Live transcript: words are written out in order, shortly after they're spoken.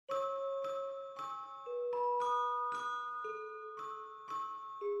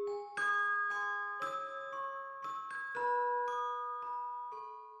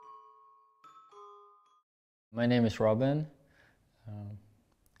My name is Robin.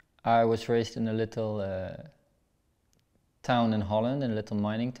 I was raised in a little town in Holland, in a little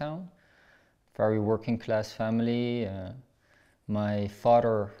mining town. Very working class family. My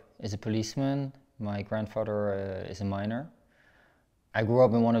father is a policeman. My grandfather is a miner. I grew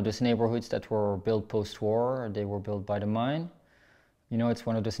up in one of those neighborhoods that were built post-war. They were built by the mine. You know, it's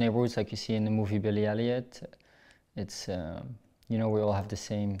one of those neighborhoods like you see in the movie Billy Elliot. It's, you know, we all have the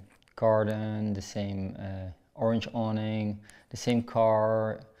same garden, the same orange awning, the same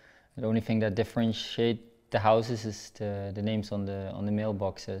car. The only thing that differentiates the houses is the names on the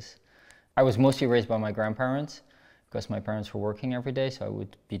mailboxes. I was mostly raised by my grandparents because my parents were working every day, so I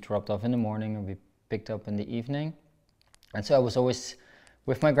would be dropped off in the morning or be picked up in the evening. And so I was always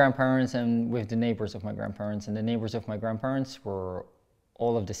with my grandparents and with the neighbors of my grandparents, and the neighbors of my grandparents were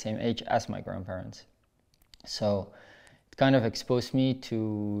all of the same age as my grandparents. So it kind of exposed me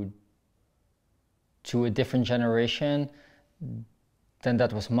to a different generation than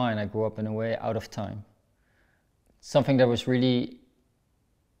that was mine. I grew up in a way out of time. Something that was really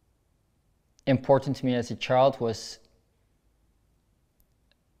important to me as a child was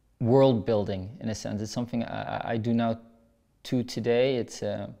world building, in a sense. It's something I do now to today. It's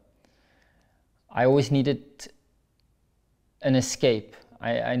I always needed an escape.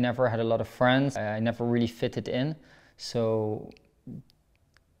 I never had a lot of friends. I never really fitted in. So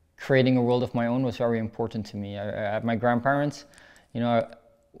creating a world of my own was very important to me. At my grandparents, you know,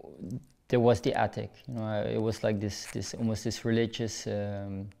 there was the attic. You know, it was like this almost this religious,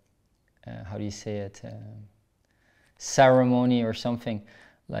 how do you say it, ceremony or something.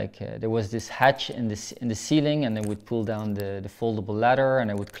 Like there was this hatch in the ceiling, and I would pull down the foldable ladder,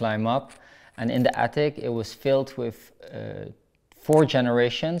 and I would climb up. And in the attic, it was filled with 4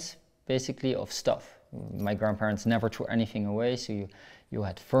 generations, basically, of stuff. My grandparents never threw anything away, so you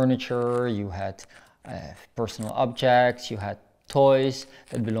had furniture, you had personal objects, you had toys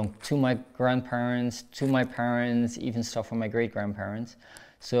that belonged to my grandparents, to my parents, even stuff from my great-grandparents.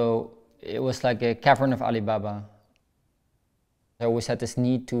 So it was like a cavern of Alibaba. I always had this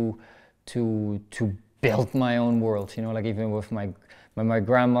need to build my own world, you know, like even with my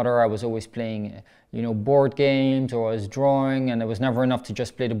grandmother, I was always playing, you know, board games, or I was drawing, and it was never enough to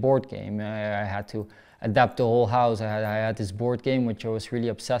just play the board game. I had to adapt the whole house. I had this board game which I was really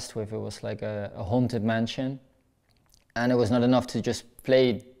obsessed with. It was like a haunted mansion, and it was not enough to just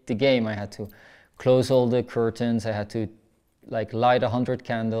play the game. I had to close all the curtains. I had to like light 100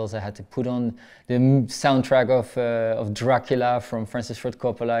 candles. I had to put on the soundtrack of Dracula from Francis Ford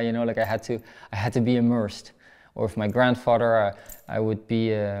Coppola. You know, like I had to be immersed. Or with my grandfather, I would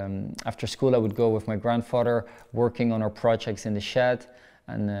be after school. I would go with my grandfather working on our projects in the shed.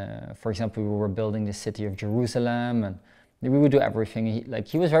 And for example, we were building the city of Jerusalem, and we would do everything.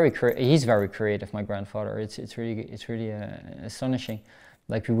 He's very creative. My grandfather. It's really astonishing.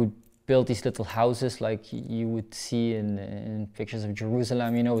 Like we would build these little houses like you would see in pictures of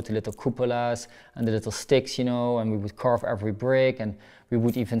Jerusalem, you know, with the little cupolas and the little sticks, you know, and we would carve every brick, and we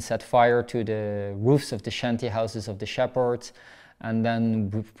would even set fire to the roofs of the shanty houses of the shepherds. And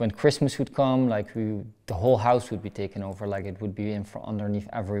then when Christmas would come, like the whole house would be taken over, like it would be underneath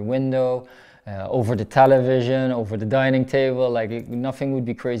every window, over the television, over the dining table, like nothing would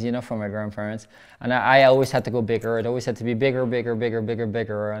be crazy enough for my grandparents. And I always had to go bigger. It always had to be bigger, bigger, bigger, bigger,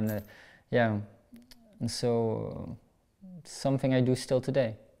 bigger. And yeah, and so something I do still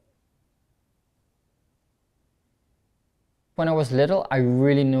today. When I was little, I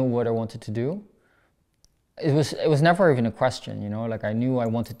really knew what I wanted to do. It was never even a question, you know, like I knew I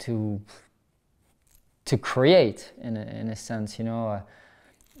wanted to create in a sense, you know.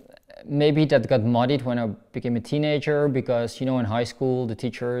 Maybe that got muddied when I became a teenager because, you know, in high school, the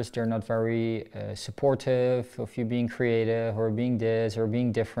teachers, they're not very supportive of you being creative or being this or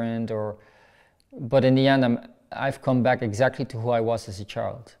being different, but in the end, I've come back exactly to who I was as a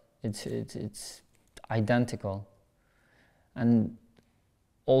child. It's identical. And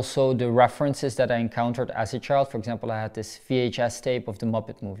also the references that I encountered as a child. For example, I had this VHS tape of the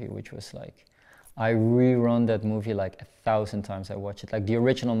Muppet movie, which was like, I rerun that movie like 1,000 times. I watched it, like the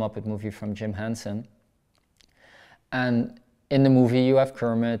original Muppet movie from Jim Henson. And in the movie you have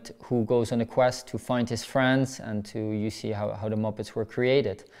Kermit, who goes on a quest to find his friends, and you see how the Muppets were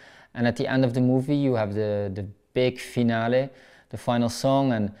created. And at the end of the movie you have the big finale, the final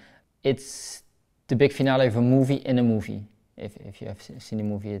song, and it's the big finale of a movie in a movie. If you have seen the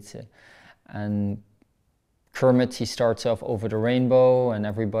movie, and Kermit, he starts off over the rainbow, and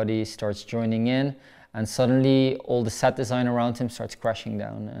everybody starts joining in, and suddenly all the set design around him starts crashing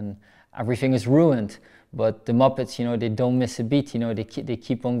down, everything is ruined. But the Muppets, you know, they don't miss a beat, you know, they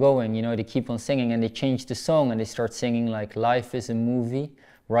keep on going, you know, they keep on singing, and they change the song and they start singing like, life is a movie,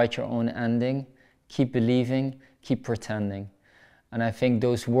 write your own ending, keep believing, keep pretending. And I think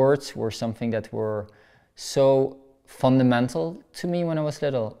those words were something that were so fundamental to me when I was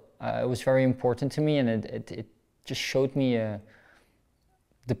little. It was very important to me, and it just showed me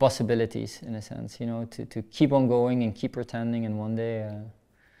the possibilities, in a sense, you know, to keep on going and keep pretending, and one day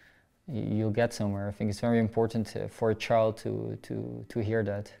you'll get somewhere. I think it's very important for a child to hear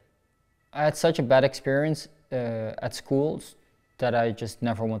that. I had such a bad experience at schools that I just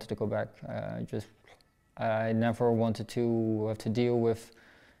never wanted to go back. I never wanted to have to deal with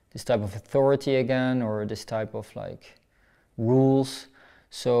this type of authority again, or this type of like rules.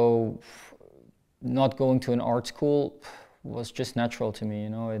 So not going to an art school was just natural to me, you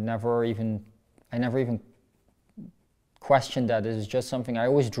know. I never even questioned that. It was just something I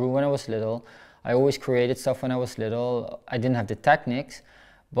always drew when I was little. I always created stuff when I was little. I didn't have the techniques,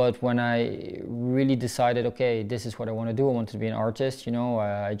 but when I really decided, okay, this is what I want to do, I want to be an artist, you know,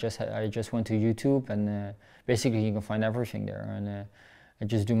 I just went to YouTube, and basically you can find everything there, and I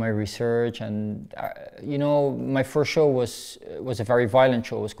just do my research. And you know, my first show was a very violent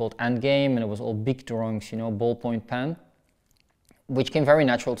show. It was called Endgame, and it was all big drawings, you know, ballpoint pen, which came very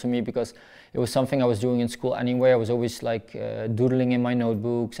natural to me because it was something I was doing in school anyway. I was always like doodling in my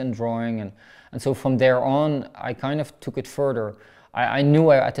notebooks and drawing, and so from there on I kind of took it further. I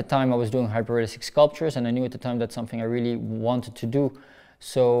knew at the time I was doing hyperrealistic sculptures, and I knew at the time that's something I really wanted to do.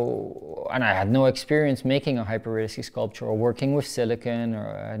 So, and I had no experience making a hyperrealistic sculpture or working with silicone, or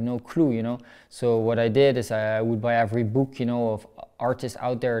I had no clue, you know. So what I did is I would buy every book, you know, of artists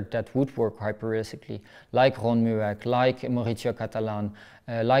out there that would work hyperrealistically, like Ron Mueck, like Maurizio Cattelan,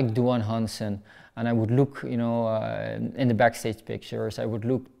 like Duane Hanson. And I would look, you know, in the backstage pictures, I would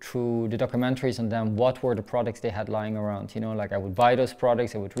look through the documentaries on them, what were the products they had lying around, you know, like I would buy those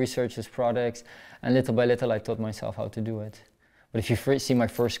products, I would research those products, and little by little I taught myself how to do it. But if you see my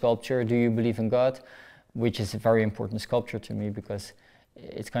first sculpture, Do You Believe in God?, which is a very important sculpture to me because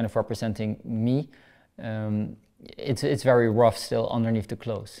it's kind of representing me, it's very rough still underneath the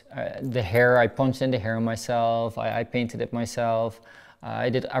clothes. The hair, I punched in the hair myself, I painted it myself, I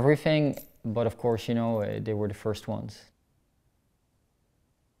did everything, but of course, you know, they were the first ones.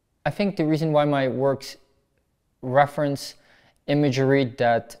 I think the reason why my works reference imagery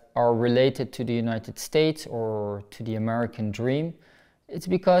that are related to the United States or to the American dream, it's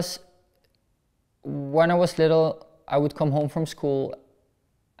because when I was little, I would come home from school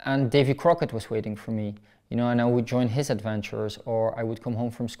and Davy Crockett was waiting for me, you know, and I would join his adventures, or I would come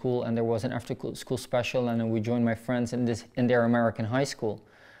home from school and there was an after school special and I would join my friends in their American high school.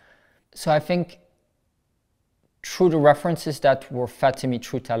 So I think through the references that were fed to me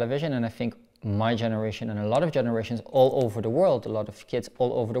through television, and I think my generation and a lot of generations all over the world, a lot of kids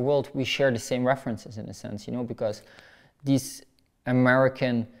all over the world, we share the same references in a sense, you know, because these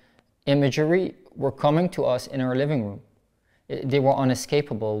American imagery were coming to us in our living room. They were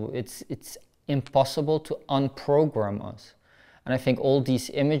unescapable. It's impossible to unprogram us. And I think all these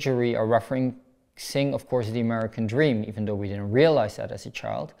imagery are referencing, of course, the American dream, even though we didn't realize that as a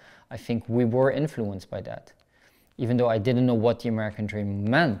child. I think we were influenced by that. Even though I didn't know what the American dream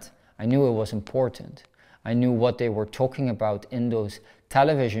meant, I knew it was important. I knew what they were talking about in those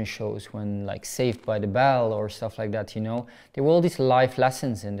television shows when, like, Saved by the Bell or stuff like that, you know. There were all these life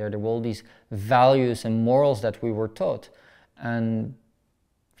lessons in there. There were all these values and morals that we were taught. And,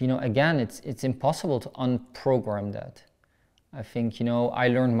 you know, again, it's impossible to unprogram that. I think, you know, I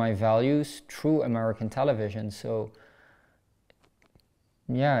learned my values through American television. So,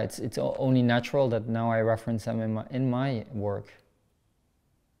 yeah, it's only natural that now I reference them in my work.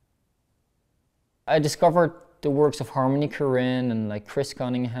 I discovered the works of Harmony Korine and like Chris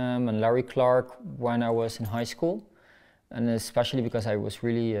Cunningham and Larry Clark when I was in high school, and especially because I was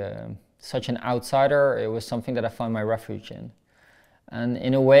really such an outsider, it was something that I found my refuge in. And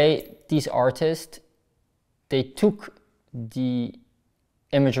in a way, these artists, they took the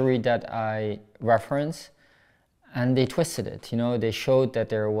imagery that I reference and they twisted it, you know. They showed that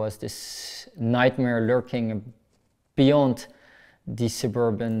there was this nightmare lurking beyond the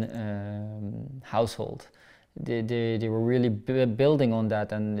suburban household. They were really building on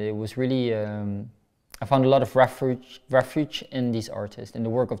that, and it was really, I found a lot of refuge in these artists, in the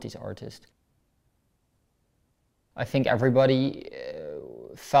work of these artists. I think everybody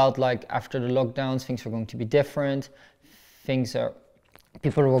felt like after the lockdowns things were going to be different,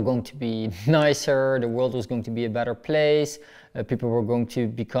 people were going to be nicer, the world was going to be a better place, people were going to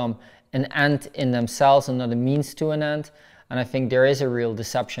become an end in themselves and not a means to an end. And I think there is a real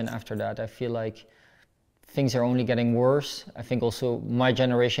deception after that. I feel like things are only getting worse. I think also my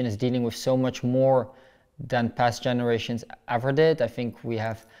generation is dealing with so much more than past generations ever did. I think we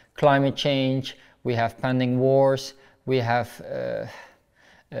have climate change, we have pending wars, we have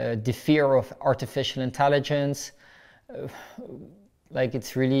the fear of artificial intelligence. Like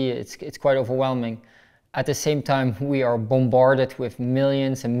it's quite overwhelming. At the same time, we are bombarded with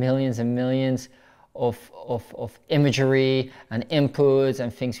millions and millions and millions of imagery and inputs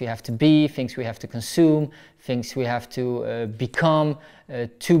and things we have to be, things we have to consume, things we have to become,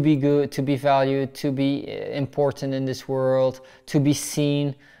 to be good, to be valued, to be important in this world, to be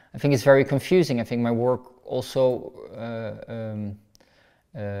seen. I think it's very confusing. I think my work also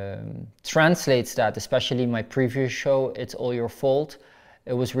translates that, especially my previous show, It's All Your Fault.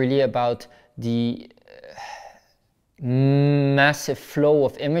 It was really about the massive flow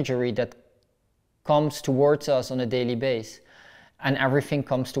of imagery that comes towards us on a daily basis, and everything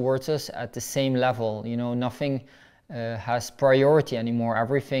comes towards us at the same level. You know, nothing has priority anymore.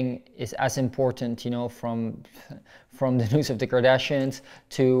 Everything is as important, you know, from the news of the Kardashians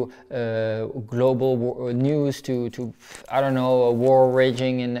to global news to I don't know, a war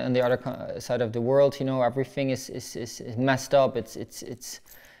raging on the other side of the world. You know, everything is messed up. It's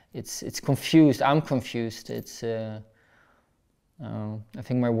confused. I'm confused. I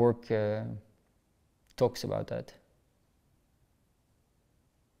think my work talks about that.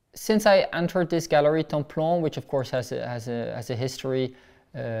 Since I entered this Galerie Templon, which of course has a history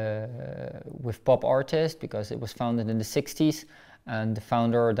with pop artists, because it was founded in the 60s, and the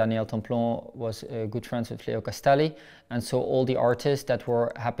founder, Duane Templon, was good friends with Leo Castelli, and so all the artists that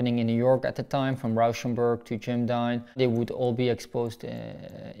were happening in New York at the time, from Rauschenberg to Jim Dine, they would all be exposed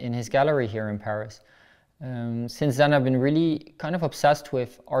in his gallery here in Paris. Since then I've been really kind of obsessed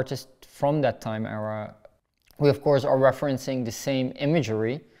with artists from that time era. We of course are referencing the same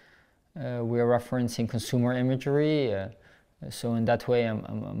imagery. We are referencing consumer imagery. So in that way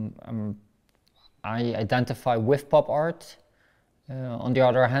I identify with pop art. On the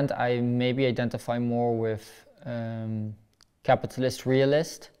other hand, I maybe identify more with capitalist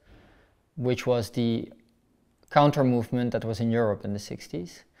realist, which was the counter movement that was in Europe in the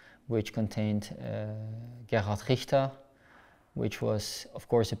 60s, which contained Gerhard Richter, which was of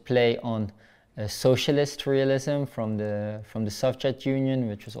course a play on socialist realism from the Soviet Union,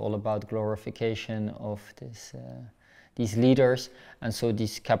 which was all about glorification of these leaders. And so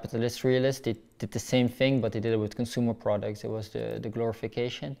these capitalist realists, they did the same thing, but they did it with consumer products. It was the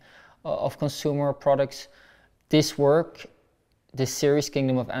glorification of consumer products. This work, this series,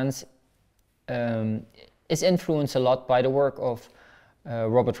 Kingdom of Ants, is influenced a lot by the work of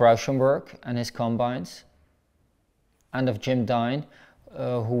Robert Rauschenberg and his combines, and of Jim Dine,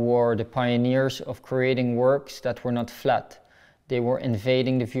 who were the pioneers of creating works that were not flat. They were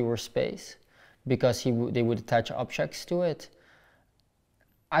invading the viewer space because they would attach objects to it.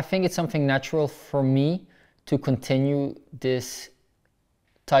 I think it's something natural for me to continue this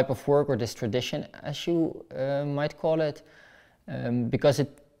type of work, or this tradition, as you might call it, because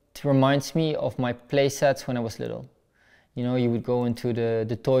it reminds me of my play sets when I was little. You know, you would go into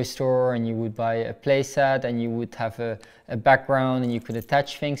the toy store and you would buy a play set, and you would have a background and you could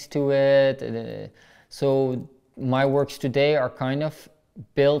attach things to it. So my works today are kind of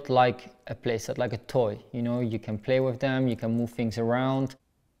built like a play set, like a toy. You know, you can play with them, you can move things around.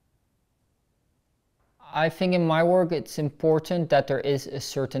 I think in my work it's important that there is a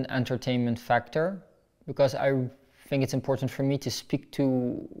certain entertainment factor, because I think it's important for me to speak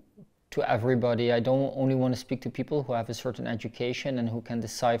to everybody. I don't only want to speak to people who have a certain education and who can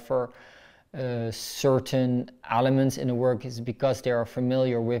decipher certain elements in the work, is because they are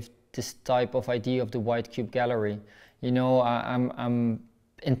familiar with this type of idea of the white cube gallery. You know, I'm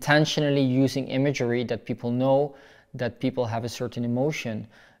intentionally using imagery that people know, that people have a certain emotion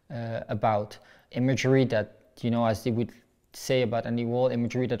about. Imagery that, you know, as they would say about Andy Wall,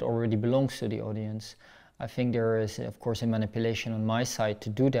 imagery that already belongs to the audience. I think there is, of course, a manipulation on my side to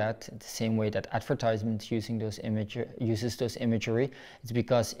do that, the same way that advertisements uses those imagery. It's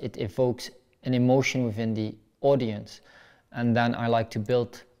because it evokes an emotion within the audience, and then I like to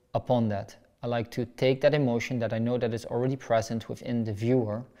build upon that. I like to take that emotion that I know that is already present within the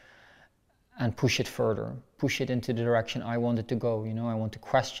viewer and push it further, push it into the direction I want it to go. You know, I want to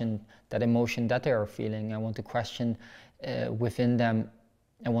question that emotion that they are feeling. I want to question within them.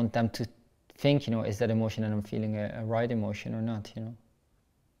 I want them to think, you know, is that emotion that I'm feeling a right emotion or not, you know.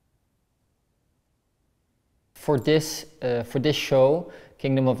 For this show,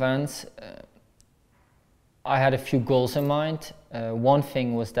 Kingdom of Ants, I had a few goals in mind. One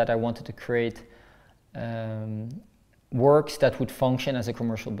thing was that I wanted to create works that would function as a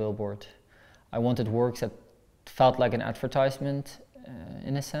commercial billboard. I wanted works that felt like an advertisement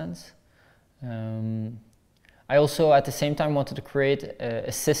in a sense. I also at the same time wanted to create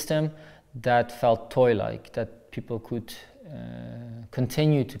a system that felt toy-like, that people could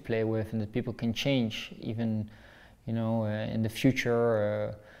continue to play with, and that people can change even, you know, in the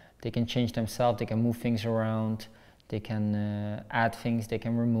future. They can change themselves, they can move things around, they can add things, they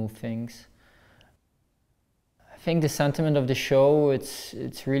can remove things. I think the sentiment of the show, it's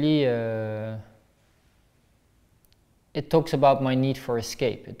really, it talks about my need for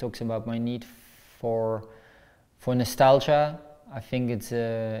escape. It talks about my need for nostalgia. I think it's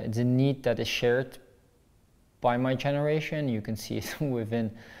a need that is shared by my generation. You can see it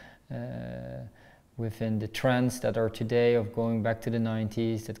within the trends that are today of going back to the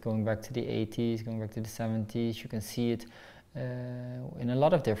 90s, that going back to the 80s, going back to the 70s. You can see it in a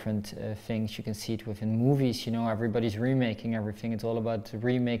lot of different things. You can see it within movies. You know, everybody's remaking everything. It's all about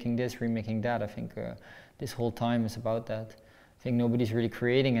remaking this, remaking that. I think this whole time is about that. I think nobody's really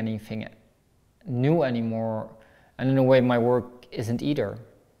creating anything new anymore. And in a way, my work isn't either.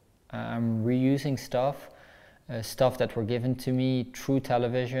 I'm reusing stuff that were given to me through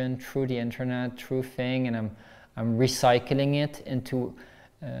television, through the internet, through thing, and I'm recycling it into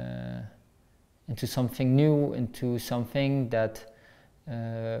something new, into something that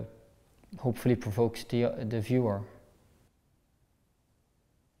hopefully provokes the viewer.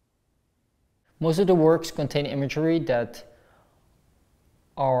 Most of the works contain imagery that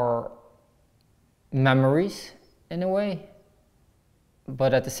are memories in a way,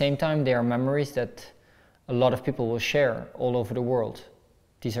 but at the same time they are memories that a lot of people will share all over the world.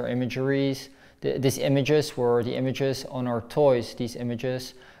 These are imageries, these images were the images on our toys. These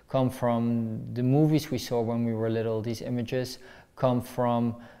images come from the movies we saw when we were little. These images come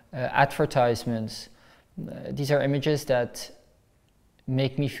from advertisements. These are images that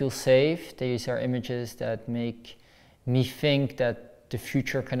make me feel safe. These are images that make me think that the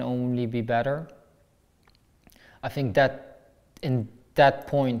future can only be better. I think that in that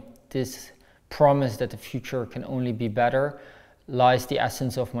point, this promise that the future can only be better lies the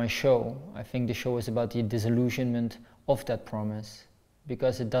essence of my show. I think the show is about the disillusionment of that promise,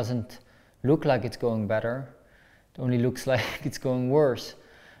 because it doesn't look like it's going better. It only looks like it's going worse.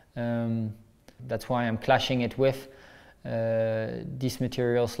 That's why I'm clashing it with these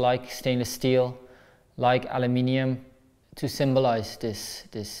materials like stainless steel, like aluminium, to symbolize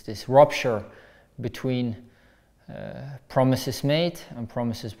this rupture between promises made and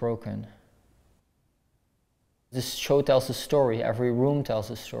promises broken. This show tells a story. Every room tells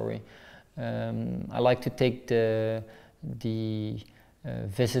a story. I like to take the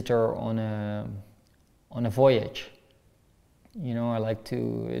visitor on a voyage. You know, I like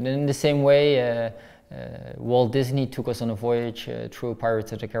to, in the same way Walt Disney took us on a voyage through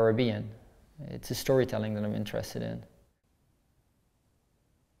Pirates of the Caribbean. It's a storytelling that I'm interested in.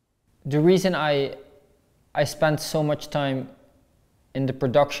 The reason I spent so much time in the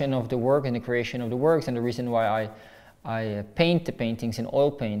production of the work and the creation of the works, and the reason why I paint the paintings in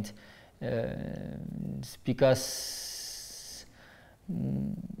oil paint is because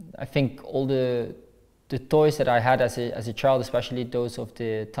I think all the toys that I had as a child, especially those of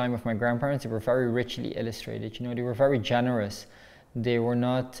the time of my grandparents, they were very richly illustrated. You know, they were very generous. They were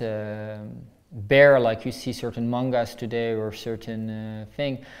not bare like you see certain mangas today or certain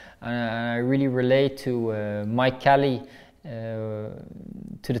thing. And I really relate to Mike Kelly, to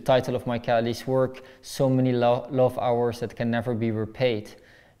the title of Mike Kelly's work, So Many Love Hours That Can Never Be Repaid.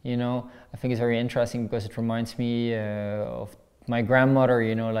 You know, I think it's very interesting because it reminds me of my grandmother,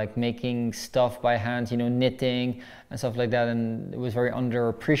 you know, like making stuff by hand, you know, knitting and stuff like that, and it was very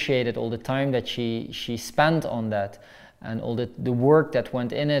underappreciated, all the time that she spent on that and all the work that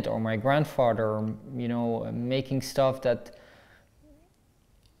went in it. Or my grandfather, you know, making stuff that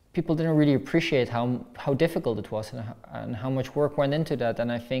people didn't really appreciate how difficult it was and how much work went into that. And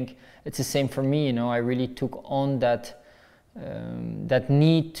I think it's the same for me, you know. I really took on that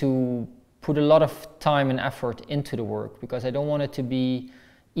need to put a lot of time and effort into the work, because I don't want it to be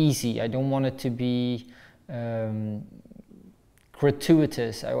easy. I don't want it to be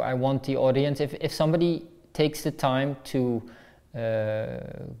gratuitous. I want the audience, if somebody takes the time to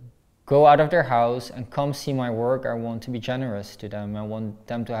go out of their house and come see my work, I want to be generous to them. I want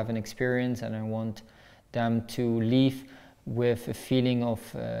them to have an experience, and I want them to leave with a feeling of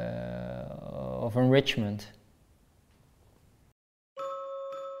enrichment.